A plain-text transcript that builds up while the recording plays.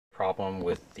problem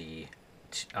with the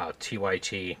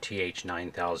TYT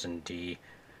TH9000D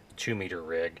 2-meter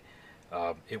rig.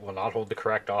 It will not hold the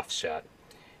correct offset.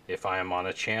 If I am on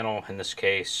a channel, in this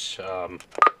case,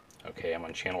 okay, I'm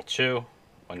on channel 2,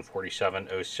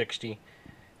 147.060.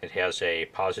 It has a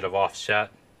positive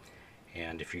offset,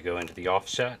 and if you go into the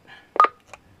offset,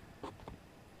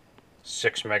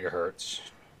 6 megahertz.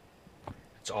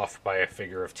 It's off by a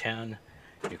figure of 10.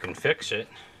 You can fix it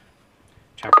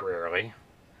temporarily.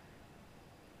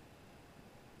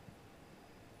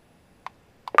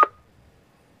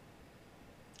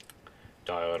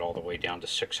 Dial it all the way down to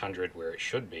 600 where it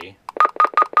should be.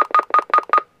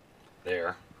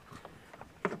 There.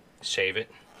 Save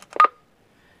it.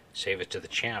 Save it to the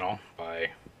channel by,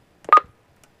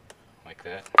 like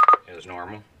that, as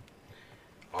normal.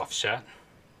 Offset.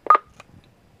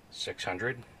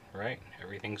 600, right?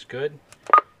 Everything's good,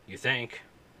 you think.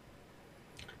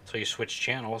 So you switch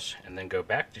channels and then go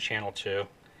back to channel 2,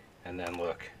 and then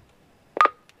look.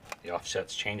 The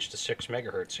offset's changed to 6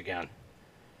 megahertz again.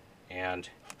 And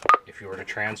if you were to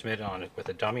transmit on it with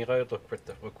a dummy load, look what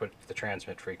the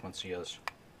transmit frequency is.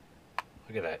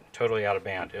 Look at that, totally out of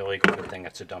band, illegal. Good thing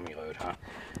it's a dummy load,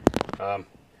 huh?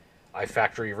 I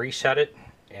factory reset it,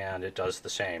 and it does the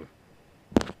same.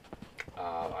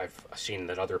 I've seen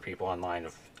that other people online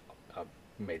have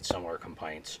made similar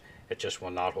complaints. It just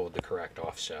will not hold the correct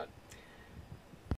offset.